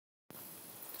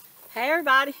Hey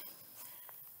everybody,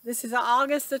 this is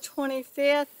August the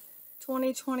 25th,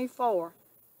 2024.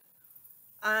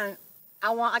 I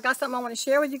got something I want to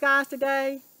share with you guys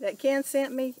today that Ken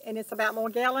sent me, and it's about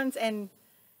Morgellons and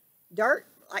dirt,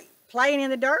 like playing in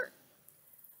the dirt.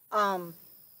 And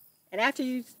after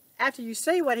you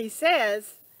see what he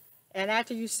says, and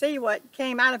after you see what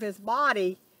came out of his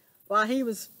body while he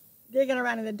was digging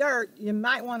around in the dirt, you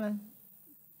might want to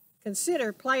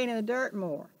consider playing in the dirt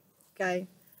more. Okay.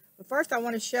 But first, I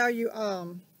want to show you.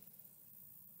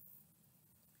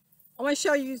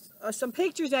 Some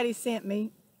pictures that he sent me,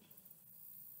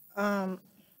 and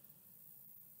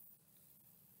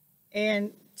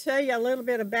tell you a little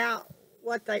bit about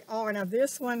what they are. Now,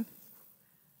 this was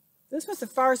the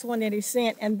first one that he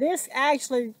sent, and this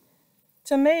actually,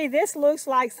 to me, this looks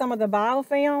like some of the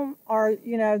biofilm, or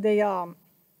the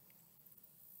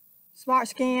Smart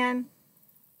Skin.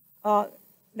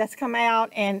 That's come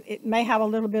out, and it may have a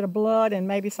little bit of blood and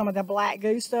maybe some of the black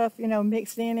goo stuff,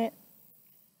 mixed in it.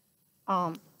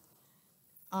 And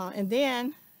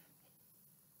then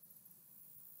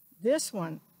this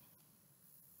one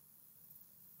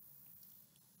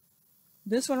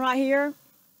right here,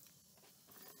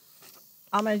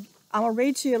 I'm gonna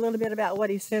read to you a little bit about what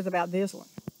he says about this one.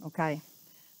 Okay,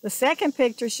 the second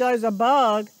picture shows a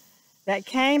bug that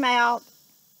came out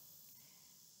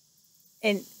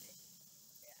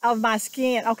of my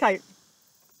skin. Okay,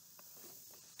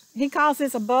 he calls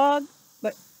this a bug,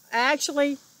 but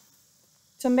actually,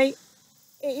 to me,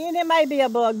 and it may be a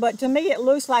bug, but to me it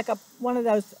looks like one of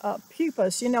those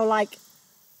pupas, like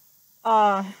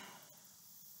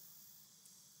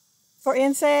for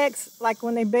insects, like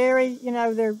when they bury,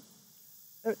 their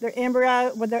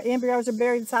embryo, when their embryos are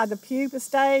buried inside the pupa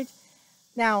stage.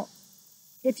 Now,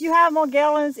 if you have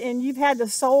Morgellons and you've had the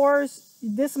sores,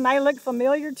 this may look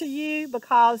familiar to you,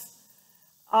 because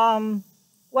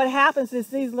what happens is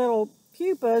these little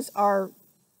pupas are,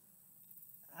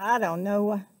 I don't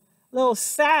know, little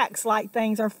sacs-like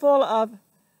things are full of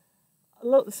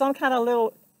some kind of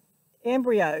little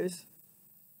embryos.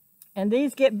 And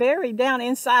these get buried down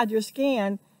inside your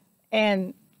skin,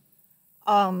 and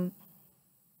when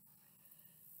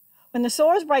the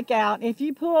sores break out, if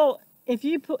you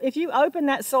open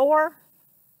that sore,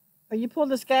 or you pull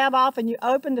the scab off and you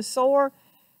open the sore,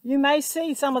 you may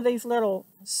see some of these little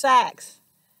sacs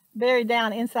buried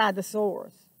down inside the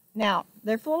sores. Now,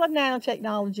 they're full of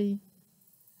nanotechnology.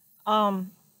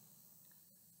 I'm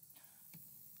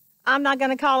not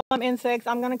going to call them insects.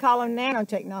 I'm going to call them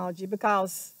nanotechnology,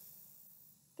 because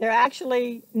they're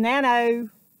actually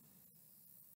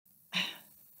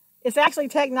it's actually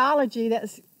technology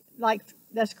that's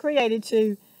created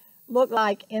to look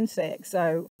like insects.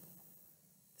 So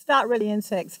it's not really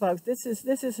insects, folks. This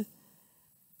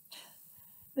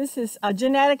is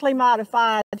genetically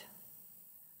modified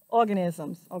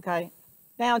organisms. Okay,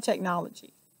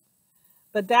 nanotechnology.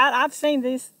 But I've seen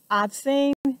these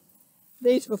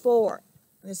before.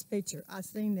 This picture, I've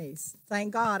seen these.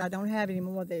 Thank God I don't have any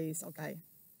more of these. Okay.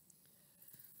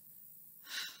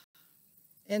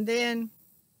 And then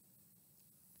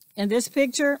in this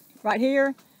picture right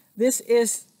here, this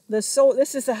is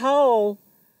the hole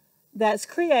that's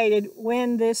created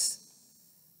when this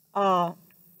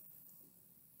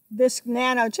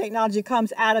nanotechnology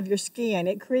comes out of your skin.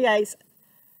 It creates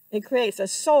a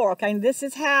sore. Okay, and this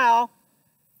is how,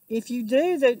 if you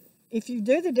do the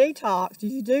detox, if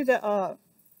you do the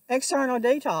external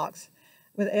detox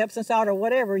with Epsom salt or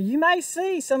whatever, you may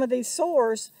see some of these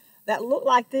sores that look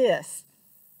like this.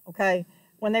 Okay,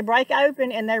 when they break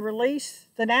open and they release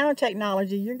the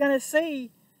nanotechnology,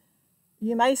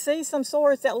 you may see some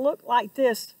sores that look like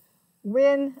this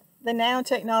when the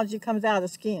nanotechnology comes out of the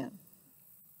skin.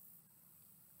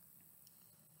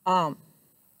 I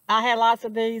had lots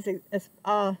of these.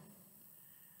 When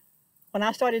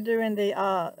I started doing the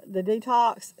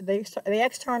detox, the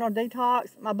external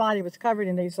detox, my body was covered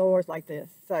in these sores like this.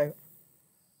 So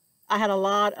I had a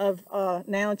lot of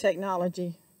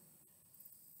nanotechnology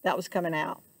that was coming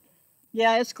out.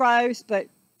 Yeah, it's gross, but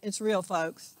it's real,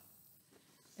 folks.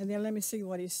 And then let me see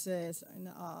what he says. And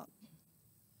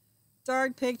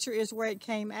third picture is where it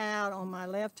came out on my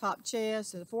left top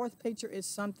chest. And the fourth picture is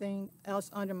something else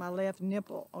under my left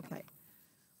nipple. Okay,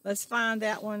 let's find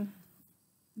that one.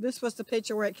 This was the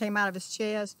picture where it came out of his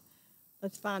chest.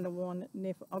 Let's find the one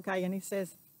nipple. Okay, and he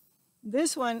says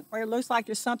this one where it looks like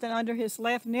there's something under his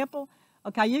left nipple.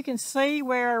 Okay, you can see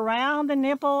where around the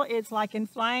nipple it's like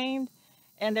inflamed,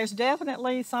 and there's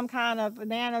definitely some kind of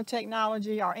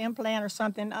nanotechnology or implant or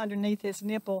something underneath his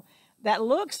nipple that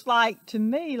looks like, to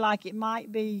me, like it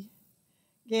might be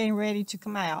getting ready to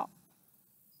come out.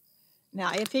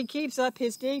 Now, if he keeps up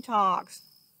his detox,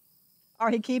 or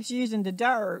he keeps using the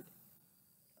dirt,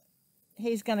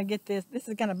 he's going to get this. This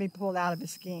is going to be pulled out of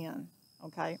his skin,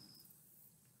 okay?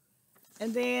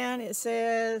 And then it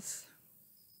says,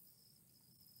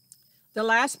 the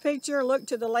last picture, look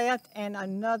to the left, and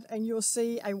you'll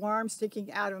see a worm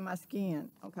sticking out of my skin,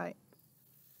 okay?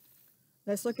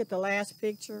 Let's look at the last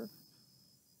picture.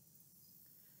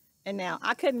 And now,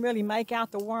 I couldn't really make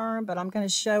out the worm, but I'm going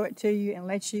to show it to you and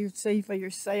let you see for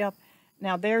yourself.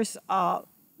 Now, there's a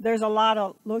lot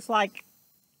of, looks like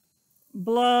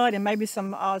blood and maybe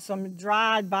some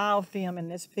dried biofilm in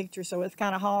this picture, so it's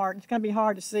kind of hard. It's going to be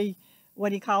hard to see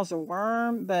what he calls a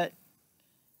worm, but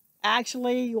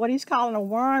actually, what he's calling a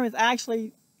worm is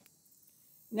actually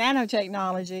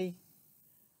nanotechnology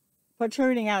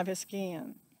protruding out of his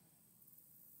skin.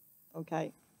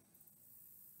 Okay.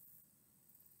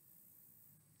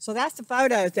 So that's the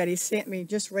photos that he sent me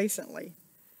just recently.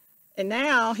 And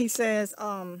now he says,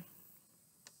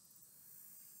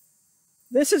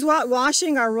 this is what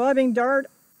washing or rubbing dirt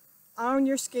on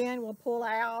your skin will pull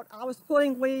out. I was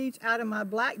pulling weeds out of my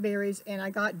blackberries and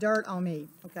I got dirt on me.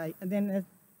 Okay. And then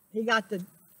he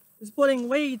was pulling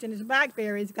weeds in his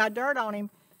blackberries, got dirt on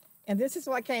him. And this is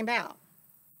what came out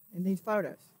in these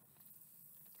photos.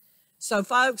 So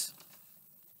folks,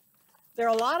 there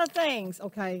are a lot of things,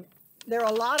 okay. There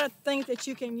are a lot of things that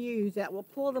you can use that will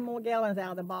pull the Morgellons out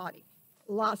of the body.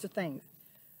 Lots of things.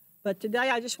 But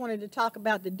today I just wanted to talk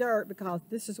about the dirt because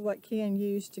this is what Ken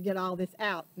used to get all this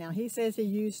out. Now he says he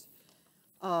used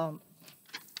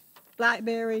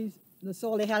blackberries, the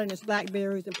soil he had in his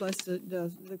blackberries, and plus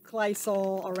the clay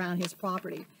soil around his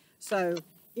property. So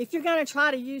if you're going to try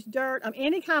to use dirt,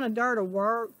 any kind of dirt will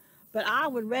work, but I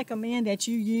would recommend that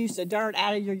you use the dirt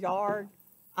out of your yard.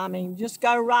 Just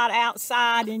go right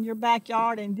outside in your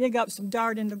backyard and dig up some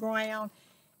dirt in the ground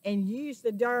and use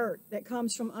the dirt that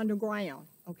comes from underground,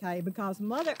 okay? Because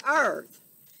Mother Earth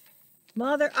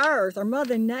or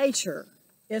Mother Nature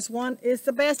is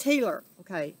the best healer,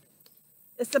 okay?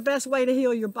 It's the best way to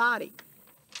heal your body.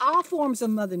 All forms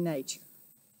of Mother Nature.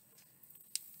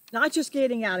 Not just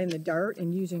getting out in the dirt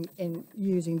and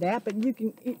using that, but you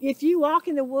can, if you walk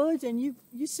in the woods and you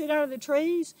sit under the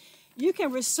trees, you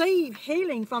can receive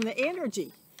healing from the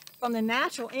energy, from the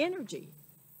natural energy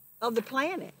of the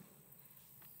planet.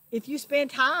 If you spend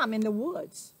time in the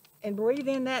woods and breathe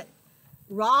in that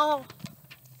raw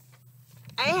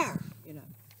air,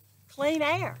 clean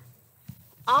air.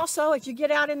 Also, if you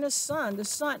get out in the sun,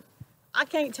 I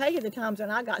can't tell you the times when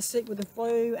I got sick with the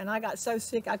flu and I got so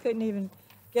sick I couldn't even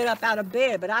get up out of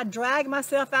bed, but I dragged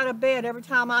myself out of bed every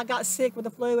time I got sick with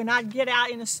the flu, and I'd get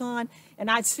out in the sun and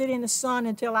I'd sit in the sun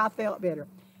until I felt better.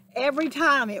 Every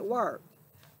time it worked.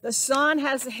 The sun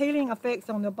has a healing effects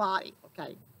on the body,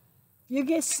 okay? If you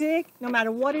get sick, no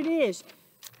matter what it is,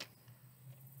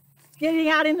 getting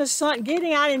out in the sun,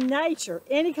 getting out in nature,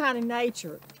 any kind of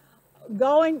nature,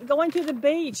 going to the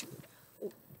beach,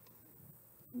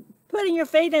 putting your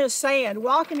feet in the sand,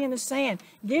 walking in the sand,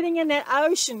 getting in that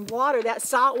ocean water, that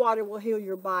salt water will heal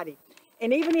your body.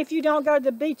 And even if you don't go to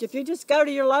the beach, if you just go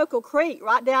to your local creek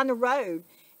right down the road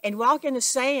and walk in the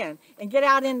sand and get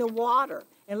out in the water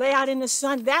and lay out in the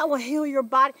sun, that will heal your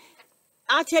body.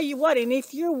 I tell you what, and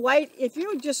if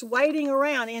you're just wading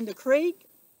around in the creek,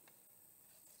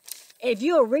 if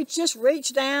you'll just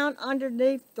reach down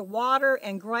underneath the water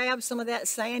and grab some of that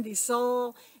sandy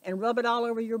soil and rub it all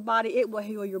over your body, it will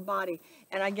heal your body.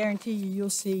 And I guarantee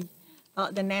you'll see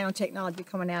the nanotechnology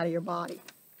coming out of your body.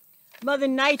 Mother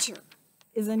Nature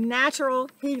is a natural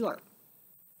healer,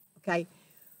 okay?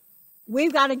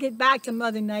 We've got to get back to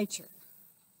Mother Nature.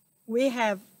 We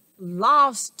have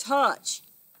lost touch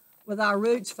with our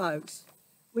roots, folks.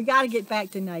 We got to get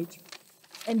back to nature.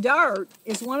 And dirt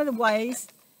is one of the ways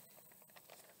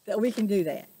that we can do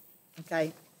that,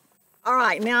 okay? All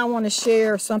right, now I want to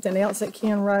share something else that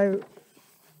Ken wrote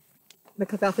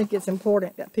because I think it's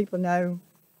important that people know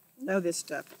this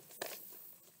stuff.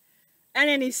 And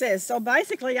then he says, so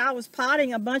basically I was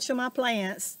potting a bunch of my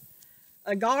plants,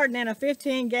 a garden in a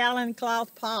 15-gallon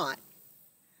cloth pot.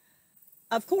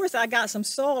 Of course, I got some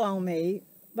soil on me,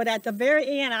 but at the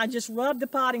very end, I just rubbed the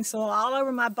potting soil all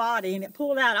over my body and it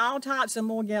pulled out all types of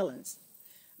Morgellons.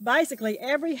 Basically,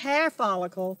 every hair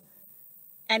follicle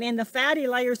and in the fatty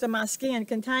layers of my skin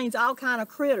contains all kind of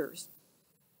critters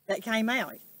that came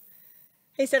out.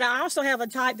 He said, I also have a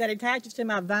type that attaches to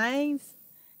my veins,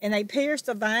 and they pierce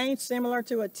the veins similar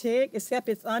to a tick, except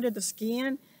it's under the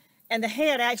skin, and the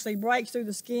head actually breaks through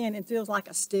the skin and feels like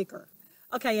a sticker.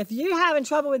 Okay, if you're having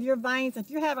trouble with your veins, if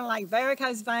you're having like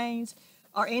varicose veins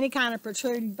or any kind of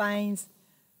protruding veins,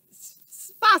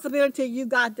 possibility you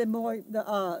got the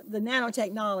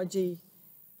nanotechnology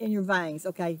in your veins,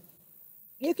 okay?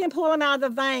 You can pull them out of the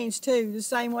veins too, the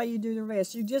same way you do the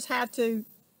rest. You just have to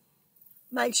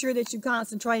make sure that you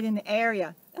concentrate in the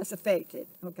area that's affected,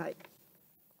 okay?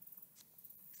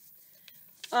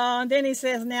 Then he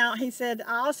says, I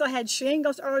also had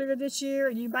shingles earlier this year.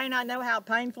 You may not know how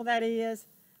painful that is.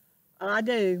 I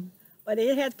do. But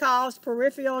it had caused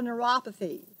peripheral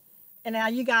neuropathy. And now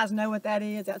you guys know what that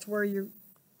is. That's where you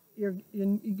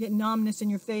get numbness in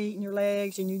your feet and your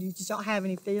legs, and you just don't have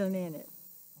any feeling in it,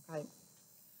 okay?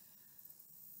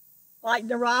 Like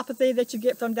neuropathy that you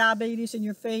get from diabetes in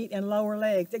your feet and lower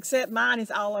legs, except mine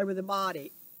is all over the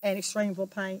body and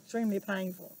extremely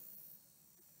painful.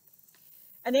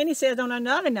 And then he says on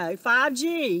another note,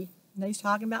 5G, and he's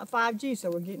talking about 5G,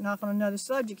 so we're getting off on another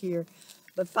subject here.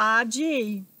 But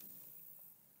 5G,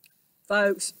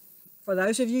 folks, for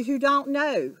those of you who don't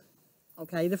know,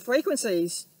 okay, the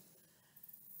frequencies,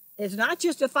 it's not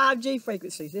just the 5G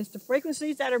frequencies, it's the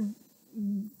frequencies that are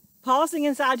pulsing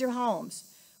inside your homes.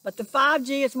 But the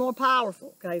 5G is more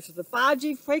powerful, okay? So the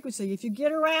 5G frequency, if you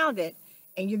get around it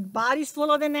and your body's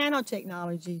full of the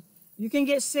nanotechnology, you can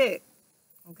get sick,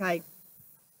 okay?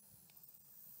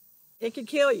 It could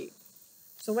kill you.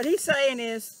 So what he's saying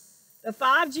is the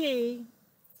 5G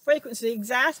frequency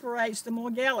exasperates the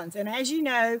Morgellons. And as you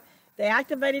know, they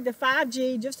activated the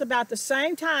 5G just about the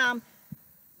same time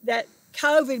that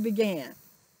COVID began.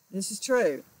 This is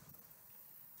true.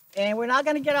 And we're not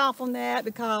going to get off on that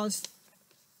because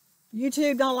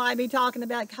YouTube don't like me talking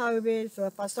about COVID. So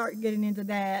if I start getting into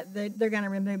that, they're going to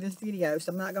remove this video.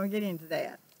 So I'm not going to get into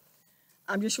that.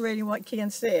 I'm just reading what Ken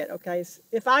said, okay?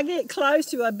 If I get close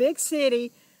to a big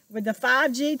city with the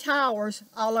 5G towers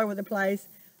all over the place,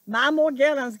 my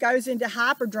Morgellons goes into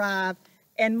hyperdrive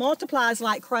and multiplies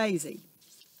like crazy.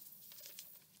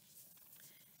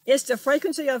 It's the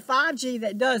frequency of 5G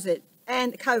that does it,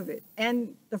 and COVID,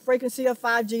 and the frequency of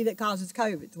 5G that causes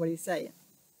COVID, is what he's saying.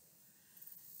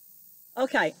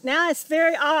 Okay, now it's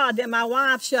very odd that my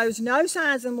wife shows no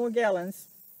signs of Morgellons,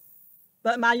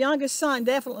 but my youngest son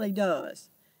definitely does.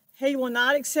 He will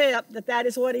not accept that that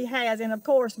is what he has, and of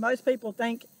course, most people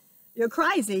think you're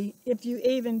crazy if you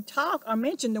even talk or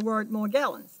mention the word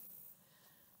Morgellons.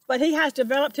 But he has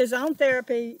developed his own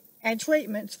therapy and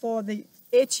treatments for the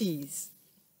itchies.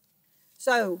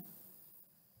 So,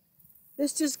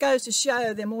 this just goes to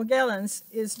show that Morgellons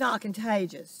is not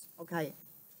contagious, okay?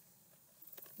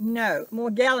 No,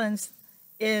 Morgellons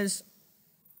is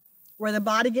where the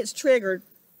body gets triggered.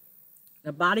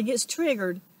 The body gets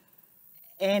triggered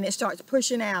and it starts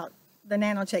pushing out the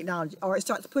nanotechnology, or it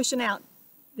starts pushing out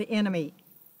the enemy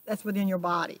that's within your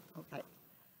body, okay?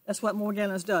 That's what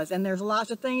Morgellons does. And there's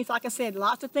lots of things, like I said,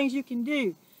 lots of things you can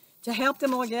do to help the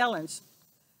Morgellons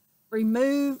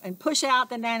remove and push out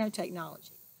the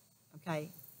nanotechnology, okay?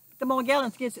 The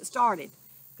Morgellons gets it started.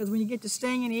 Because when you get the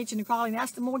stinging, itching, and crawling,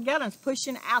 that's the Morgellons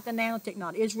pushing out the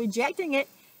nanotechnology. It's rejecting it,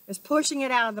 it's pushing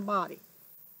it out of the body.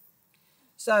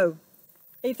 So,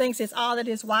 he thinks it's all that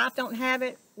his wife don't have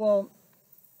it. Well,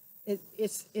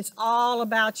 it's all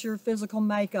about your physical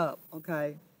makeup,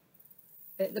 okay?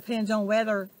 It depends on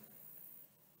whether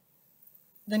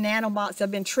the nanobots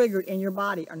have been triggered in your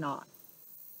body or not.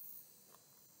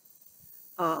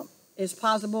 It's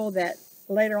possible that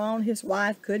later on his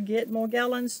wife could get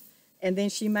Morgellons, and then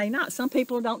she may not. Some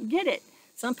people don't get it.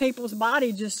 Some people's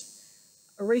body just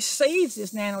receives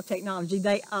this nanotechnology.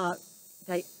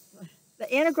 They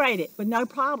integrate it with no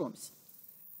problems.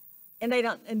 And they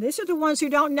don't. And these are the ones who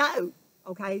don't know.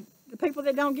 Okay, the people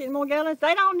that don't get Morgellons,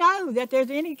 they don't know that there's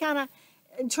any kind of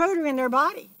intruder in their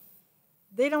body.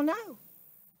 They don't know.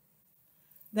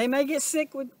 They may get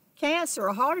sick with cancer or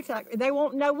a heart attack. They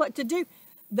won't know what to do.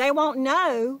 They won't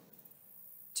know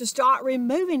to start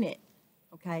removing it.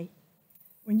 Okay.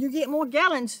 When you get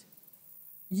Morgellons,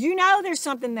 you know there's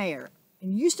something there,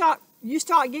 and you start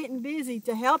getting busy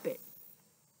to help it.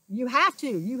 You have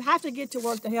to get to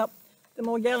work to help the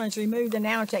Morgellons remove the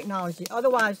nanotechnology.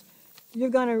 Otherwise, you're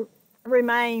going to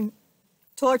remain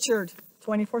tortured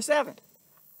 24/7.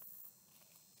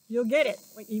 You'll get it.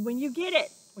 When you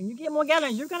get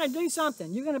Morgellons, you're going to do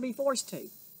something. You're going to be forced to.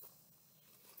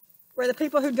 Where the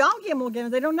people who don't get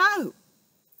Morgellons, they don't know.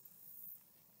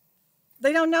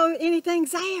 They don't know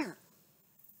anything's there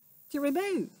to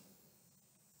remove.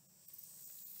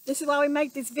 This is why we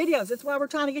make these videos. That's why we're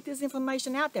trying to get this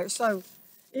information out there. So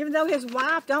even though his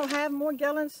wife don't have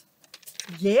Morgellons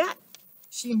yet,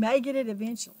 she may get it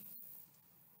eventually.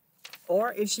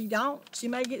 Or if she don't, she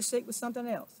may get sick with something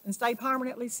else and stay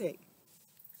permanently sick.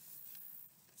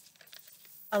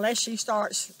 Unless she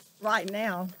starts right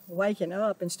now waking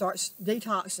up and starts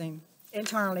detoxing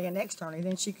internally and externally,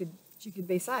 then she could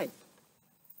be safe.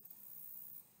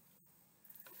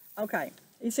 Okay,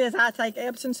 he says I take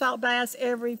Epsom salt baths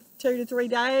every 2 to 3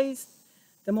 days.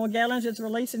 The Morgellons is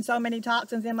releasing so many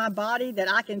toxins in my body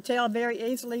that I can tell very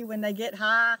easily when they get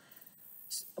high.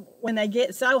 When they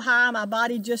get so high, my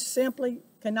body just simply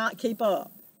cannot keep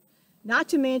up. Not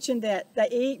to mention that they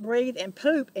eat, breathe, and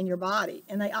poop in your body,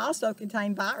 and they also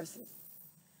contain viruses,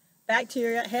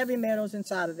 bacteria, heavy metals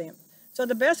inside of them. So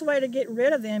the best way to get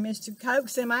rid of them is to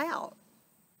coax them out.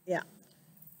 Yeah.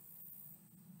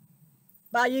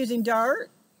 By using dirt,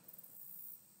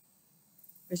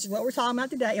 which is what we're talking about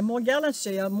today, and Morgellons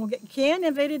gel. Ken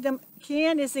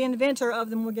is the inventor of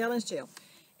the Morgellons gel.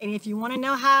 And if you want to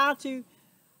know how to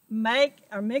make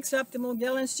or mix up the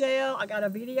Morgellons gel, I got a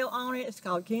video on it. It's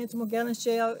called Ken's Morgellons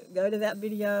gel. Go to that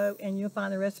video and you'll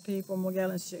find the recipe for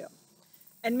Morgellons gel.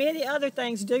 And many other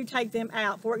things do take them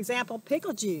out. For example,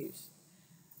 pickle juice.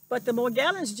 But the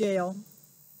Morgellons gel,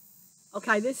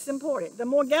 okay, this is important. The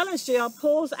Morgellons gel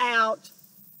pulls out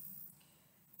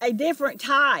a different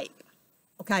type,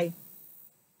 okay?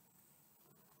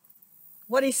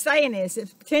 What he's saying is,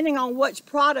 depending on which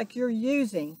product you're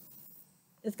using,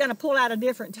 it's going to pull out a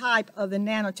different type of the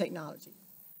nanotechnology.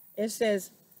 It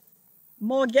says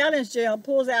Morgellons gel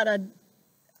pulls out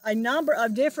a number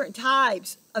of different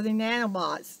types of the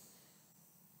nanobots.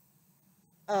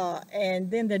 And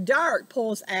then the dirt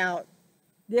pulls out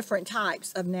different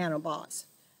types of nanobots.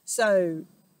 So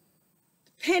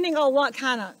depending on what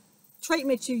kind of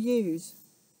treatment you use,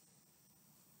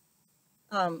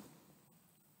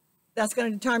 that's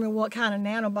going to determine what kind of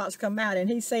nanobots come out. And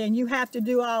he's saying you have to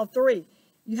do all three.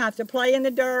 You have to play in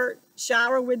the dirt,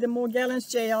 shower with the Morgellons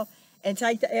gel, and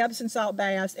take the Epsom salt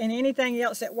baths and anything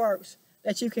else that works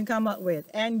that you can come up with.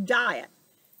 And diet.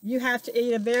 You have to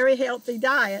eat a very healthy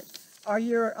diet or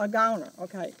you're a goner,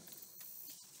 okay?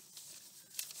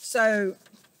 So,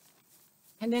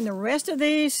 and then the rest of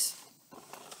these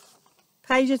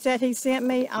pages that he sent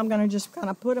me, I'm going to just kind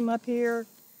of put them up here,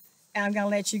 and I'm going to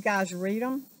let you guys read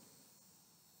them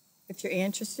if you're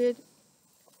interested.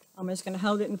 I'm just going to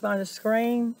hold it in front of the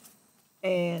screen,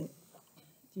 and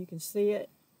you can see it.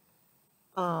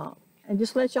 And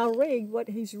just let y'all read what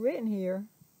he's written here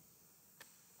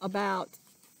about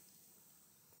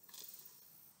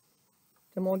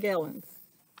the Morgellons.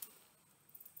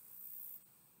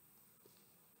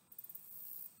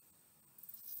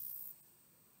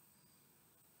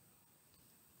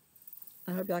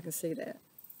 I hope y'all can see that.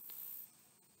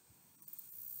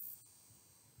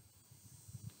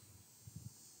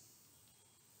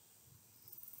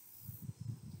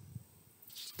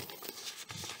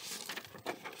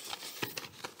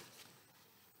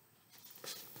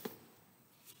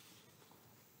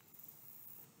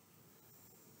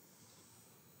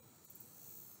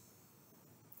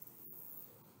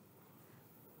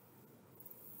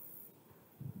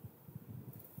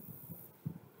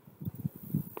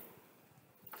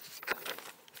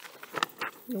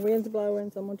 The wind's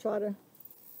blowing, so I'm going to try to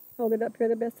hold it up here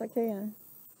the best I can.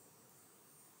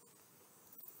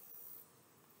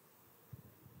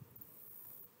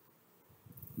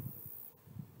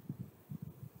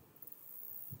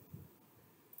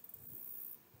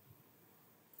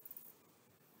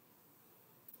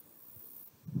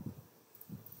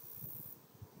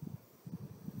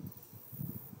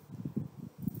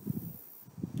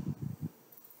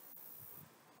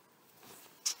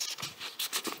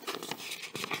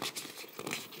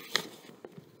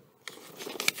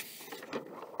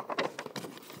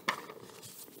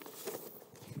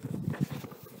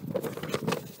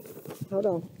 Hold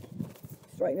on.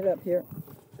 Straighten it up here.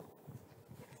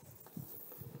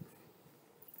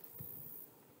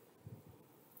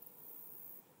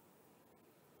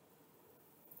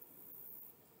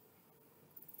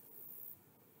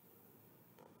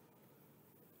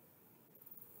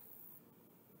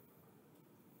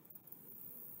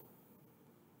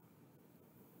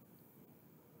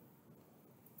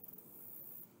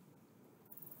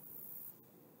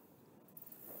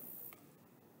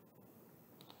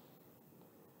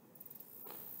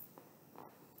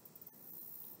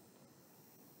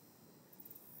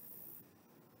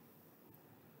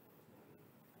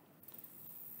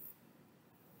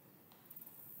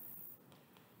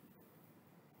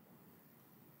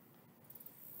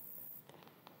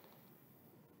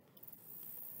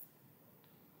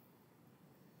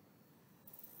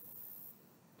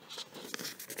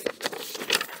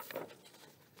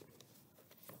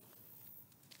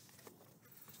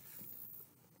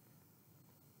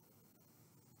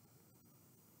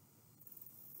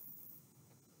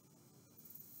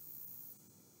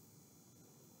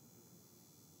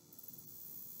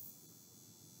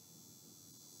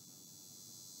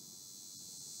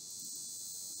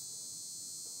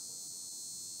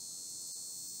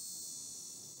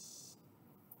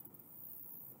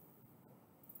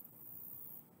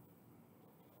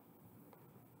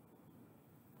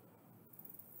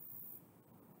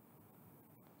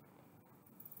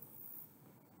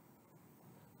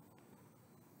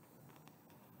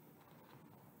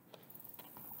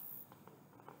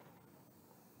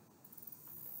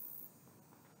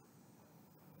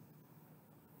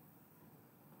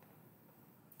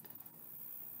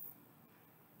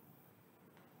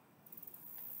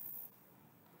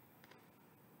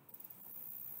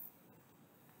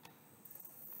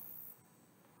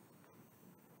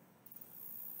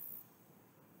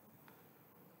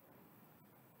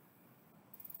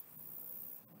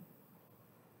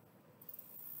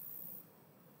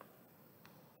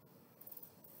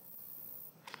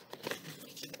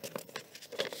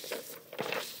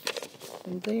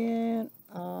 And then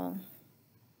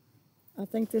I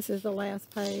think this is the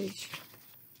last page.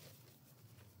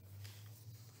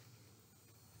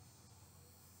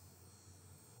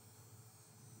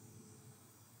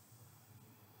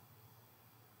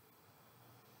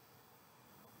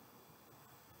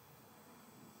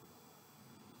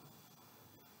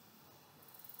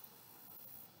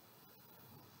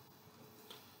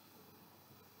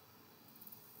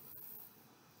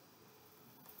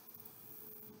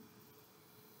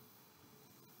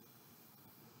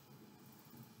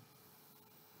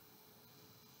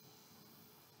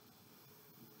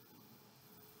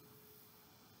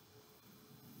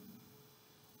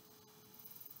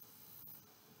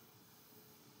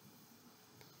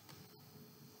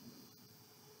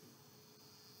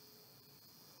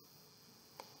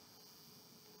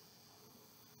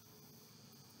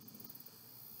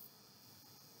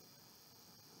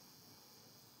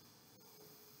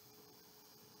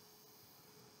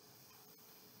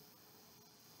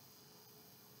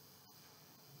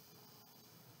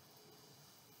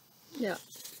 Yeah.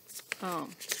 Let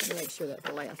me make sure that's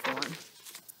the last one.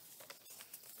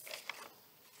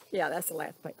 Yeah, that's the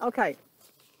last page. Okay.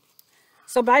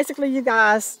 So basically, you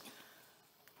guys,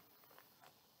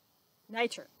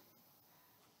 nature.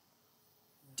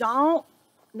 Don't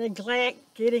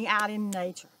neglect getting out in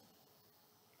nature.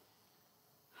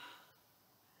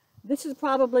 This is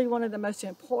probably one of the most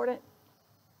important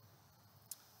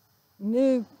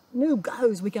new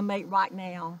goals we can make right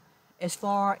now, as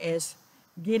far as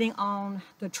getting on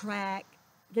track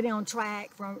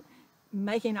from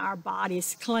making our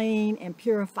bodies clean and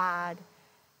purified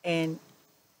and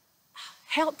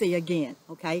healthy again,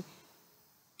 okay?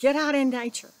 Get out in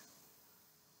nature.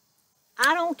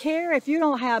 I don't care if you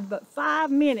don't have but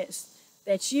 5 minutes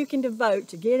that you can devote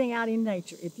to getting out in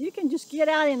nature. If you can just get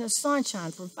out in the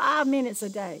sunshine for 5 minutes a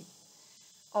day,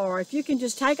 or if you can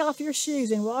just take off your shoes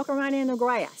and walk around in the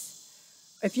grass,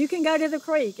 if you can go to the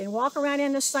creek and walk around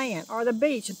in the sand or the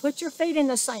beach and put your feet in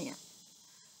the sand,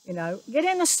 you know, get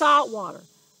in the salt water.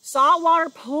 Salt water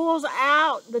pulls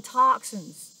out the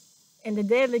toxins and the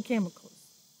deadly chemicals.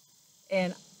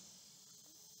 And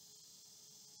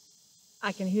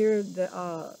I can hear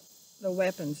the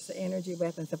weapons, the energy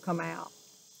weapons have come out.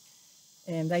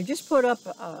 And they just put up,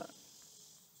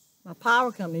 my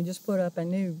power company just put up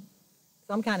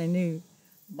some kind of new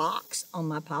box on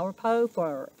my power pole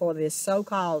for this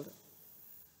so-called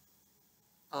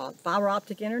fiber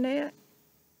optic internet.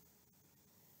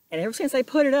 And ever since they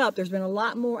put it up, there's been a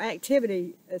lot more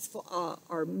activity,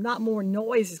 or not more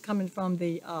noise is coming from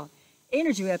the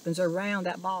energy weapons around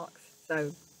that box.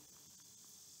 So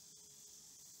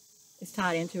it's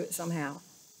tied into it somehow.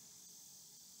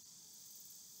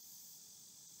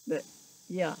 But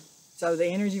yeah, so the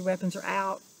energy weapons are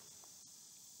out.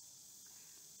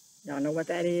 Y'all know what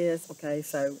that is? Okay,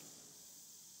 so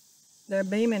they're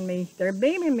beaming me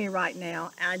right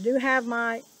now. I do have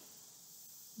my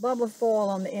bubble foil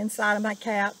on the inside of my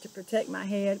cap to protect my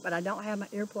head, but I don't have my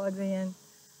earplugs in.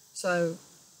 So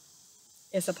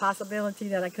it's a possibility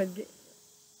that I could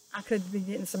be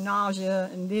getting some nausea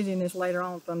and dizziness later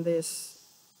on from these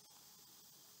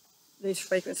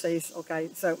frequencies. Okay,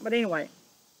 so, but anyway,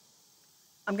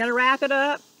 I'm gonna wrap it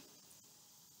up.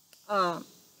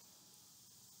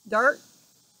 Dirt,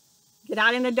 get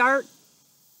out in the dirt.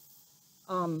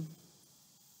 Or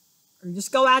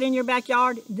just go out in your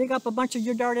backyard, dig up a bunch of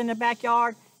your dirt in the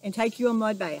backyard, and take you a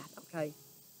mud bath, okay?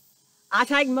 I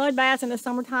take mud baths in the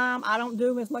summertime. I don't do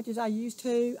them as much as I used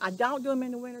to. I don't do them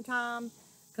in the wintertime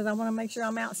because I want to make sure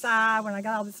I'm outside when I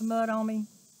got all this mud on me.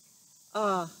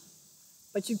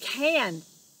 But you can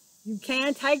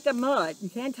take the mud. You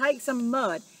can take some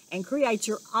mud and create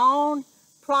your own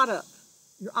product,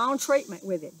 your own treatment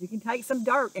with it. You can take some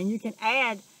dirt and you can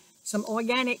add some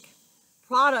organic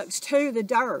products to the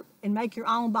dirt and make your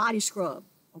own body scrub,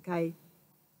 okay?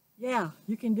 Yeah,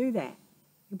 you can do that.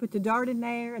 You put the dirt in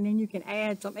there, and then you can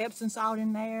add some Epsom salt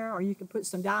in there, or you can put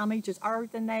some diatomaceous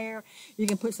earth in there. You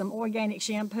can put some organic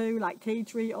shampoo like tea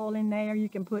tree oil in there. You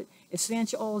can put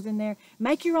essential oils in there.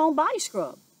 Make your own body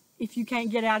scrub if you can't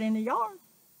get out in the yard.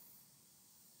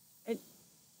 And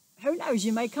who knows,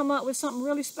 you may come up with something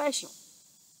really special.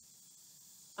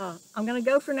 I'm going to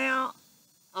go for now.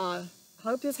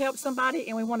 Hope this helps somebody,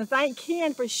 and we want to thank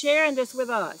Ken for sharing this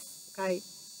with us, okay?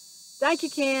 Thank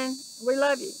you, Ken. We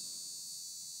love you.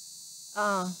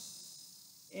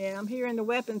 And I'm hearing the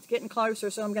weapons getting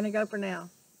closer, so I'm going to go for now.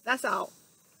 That's all.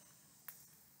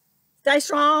 Stay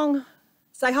strong,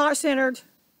 stay heart-centered,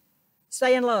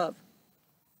 stay in love.